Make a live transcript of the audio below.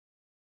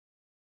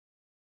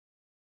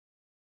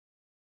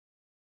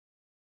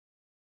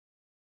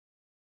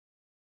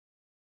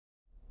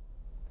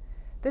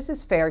This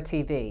is FAIR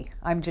TV.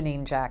 I'm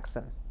Janine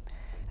Jackson.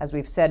 As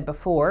we've said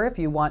before, if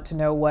you want to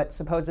know what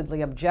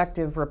supposedly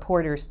objective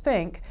reporters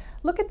think,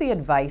 look at the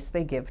advice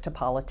they give to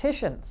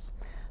politicians.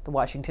 The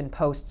Washington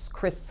Post's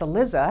Chris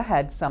Cillizza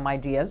had some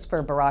ideas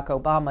for Barack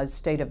Obama's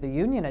State of the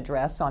Union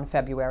address on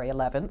February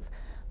 11th.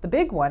 The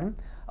big one,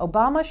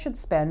 Obama should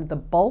spend the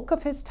bulk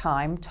of his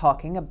time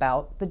talking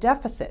about the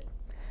deficit.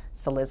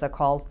 Cillizza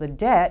calls the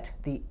debt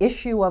the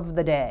issue of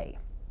the day.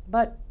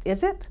 But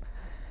is it?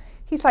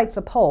 He cites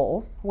a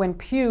poll. When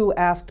Pew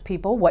asked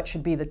people what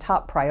should be the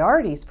top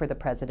priorities for the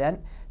president,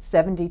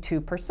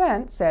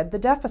 72% said the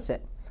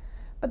deficit.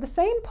 But the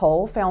same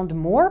poll found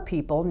more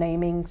people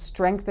naming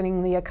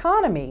strengthening the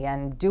economy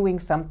and doing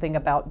something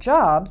about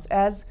jobs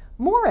as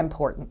more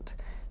important.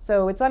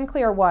 So it's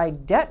unclear why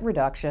debt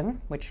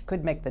reduction, which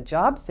could make the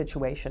job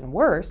situation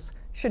worse,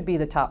 should be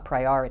the top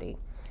priority.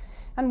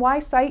 And why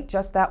cite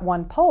just that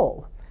one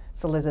poll?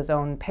 Cillizza's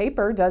own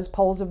paper does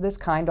polls of this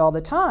kind all the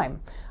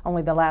time.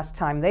 Only the last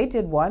time they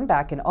did one,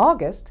 back in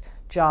August,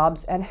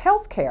 jobs and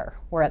health care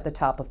were at the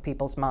top of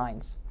people's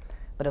minds.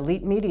 But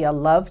elite media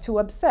love to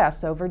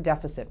obsess over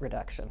deficit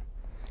reduction.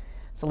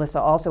 Cillizza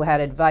also had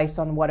advice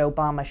on what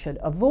Obama should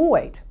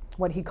avoid,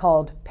 what he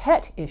called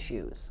pet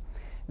issues.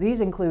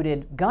 These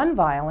included gun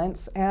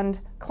violence and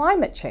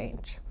climate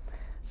change.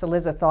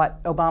 Cillizza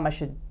thought Obama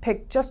should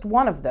pick just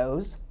one of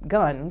those,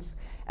 guns,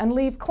 and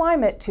leave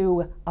climate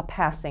to a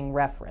passing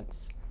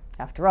reference.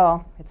 After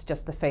all, it's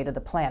just the fate of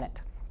the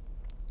planet.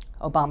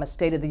 Obama's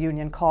State of the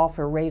Union call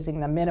for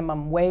raising the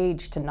minimum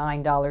wage to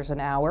 $9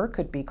 an hour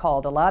could be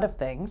called a lot of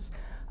things.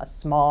 A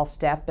small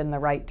step in the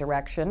right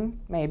direction,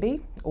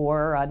 maybe,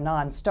 or a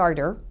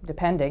non-starter,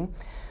 depending.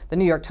 The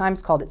New York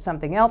Times called it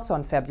something else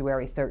on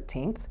February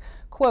 13th.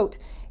 Quote,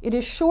 "It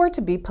is sure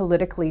to be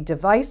politically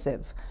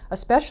divisive,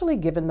 especially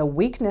given the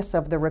weakness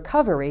of the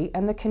recovery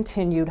and the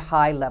continued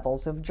high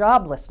levels of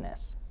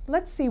joblessness."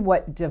 Let's see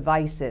what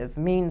divisive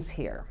means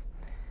here.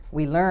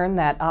 We learn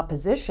that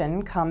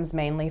opposition comes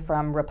mainly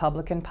from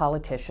Republican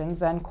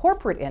politicians and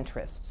corporate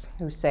interests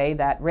who say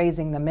that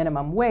raising the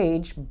minimum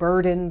wage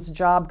burdens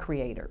job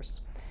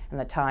creators. And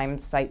the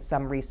Times cites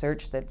some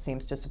research that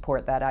seems to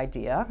support that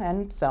idea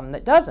and some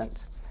that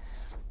doesn't.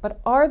 But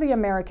are the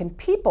American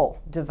people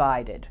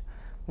divided?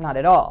 Not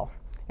at all.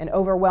 An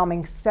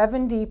overwhelming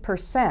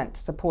 70%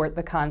 support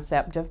the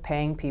concept of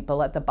paying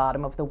people at the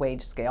bottom of the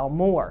wage scale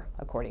more,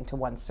 according to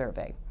one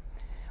survey.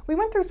 We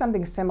went through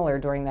something similar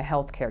during the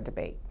health care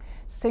debate.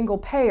 Single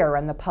payer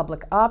and the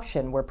public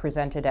option were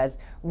presented as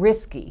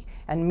risky,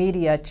 and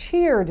media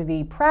cheered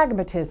the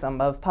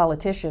pragmatism of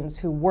politicians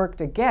who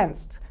worked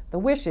against the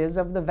wishes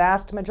of the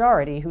vast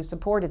majority who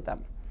supported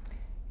them.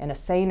 In a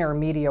saner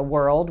media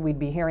world, we'd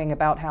be hearing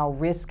about how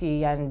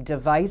risky and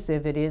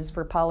divisive it is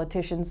for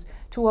politicians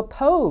to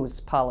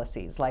oppose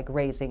policies like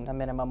raising the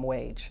minimum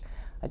wage,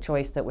 a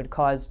choice that would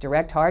cause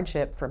direct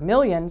hardship for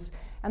millions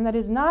and that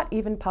is not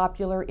even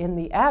popular in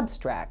the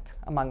abstract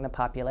among the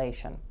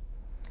population.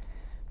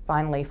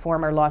 Finally,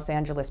 former Los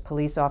Angeles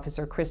police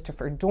officer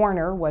Christopher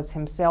Dorner was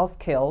himself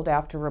killed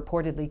after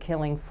reportedly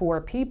killing 4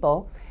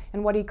 people,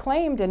 and what he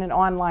claimed in an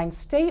online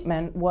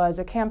statement was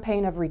a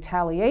campaign of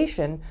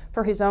retaliation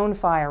for his own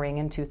firing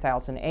in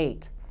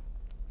 2008.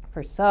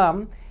 For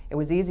some, it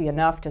was easy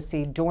enough to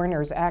see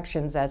Dorner's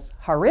actions as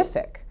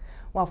horrific,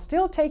 while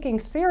still taking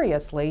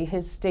seriously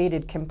his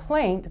stated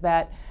complaint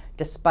that,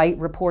 despite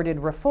reported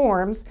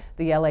reforms,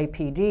 the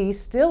LAPD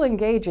still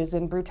engages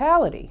in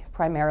brutality,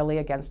 primarily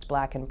against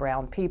black and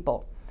brown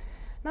people.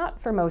 Not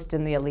for most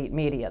in the elite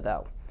media,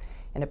 though.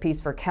 In a piece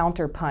for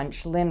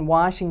Counterpunch, Lynn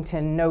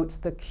Washington notes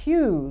the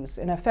cues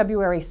in a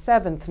February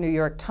 7th New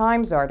York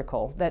Times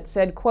article that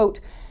said, quote,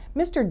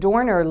 "Mr.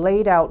 Dorner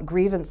laid out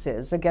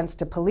grievances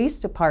against a police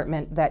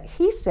department that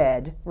he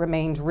said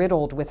remained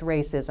riddled with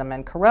racism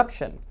and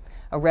corruption,"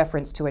 a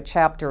reference to a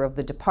chapter of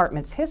the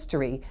department's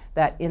history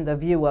that, in the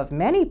view of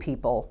many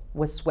people,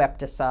 was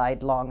swept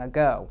aside long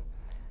ago.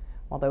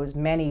 While those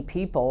many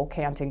people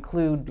can't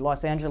include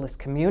Los Angeles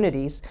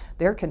communities,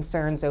 their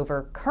concerns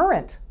over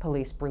current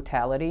police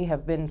brutality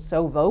have been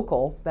so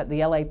vocal that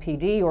the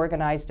LAPD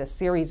organized a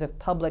series of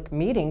public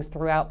meetings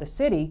throughout the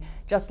city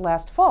just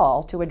last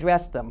fall to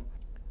address them.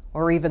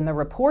 Or even the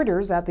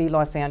reporters at the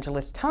Los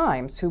Angeles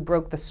Times who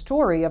broke the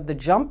story of the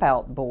Jump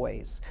Out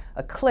Boys,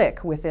 a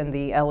clique within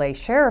the LA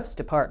Sheriff's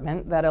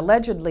Department that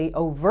allegedly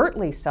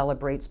overtly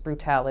celebrates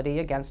brutality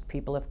against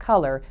people of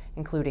color,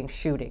 including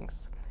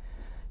shootings.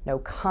 No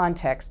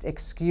context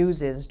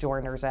excuses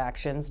Dorner's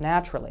actions,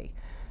 naturally,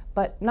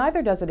 but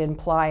neither does it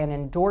imply an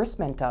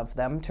endorsement of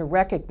them to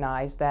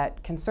recognize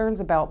that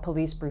concerns about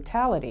police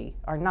brutality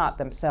are not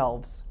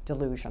themselves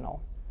delusional.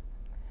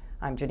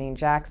 I'm Janine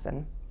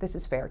Jackson. This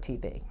is FAIR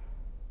TV.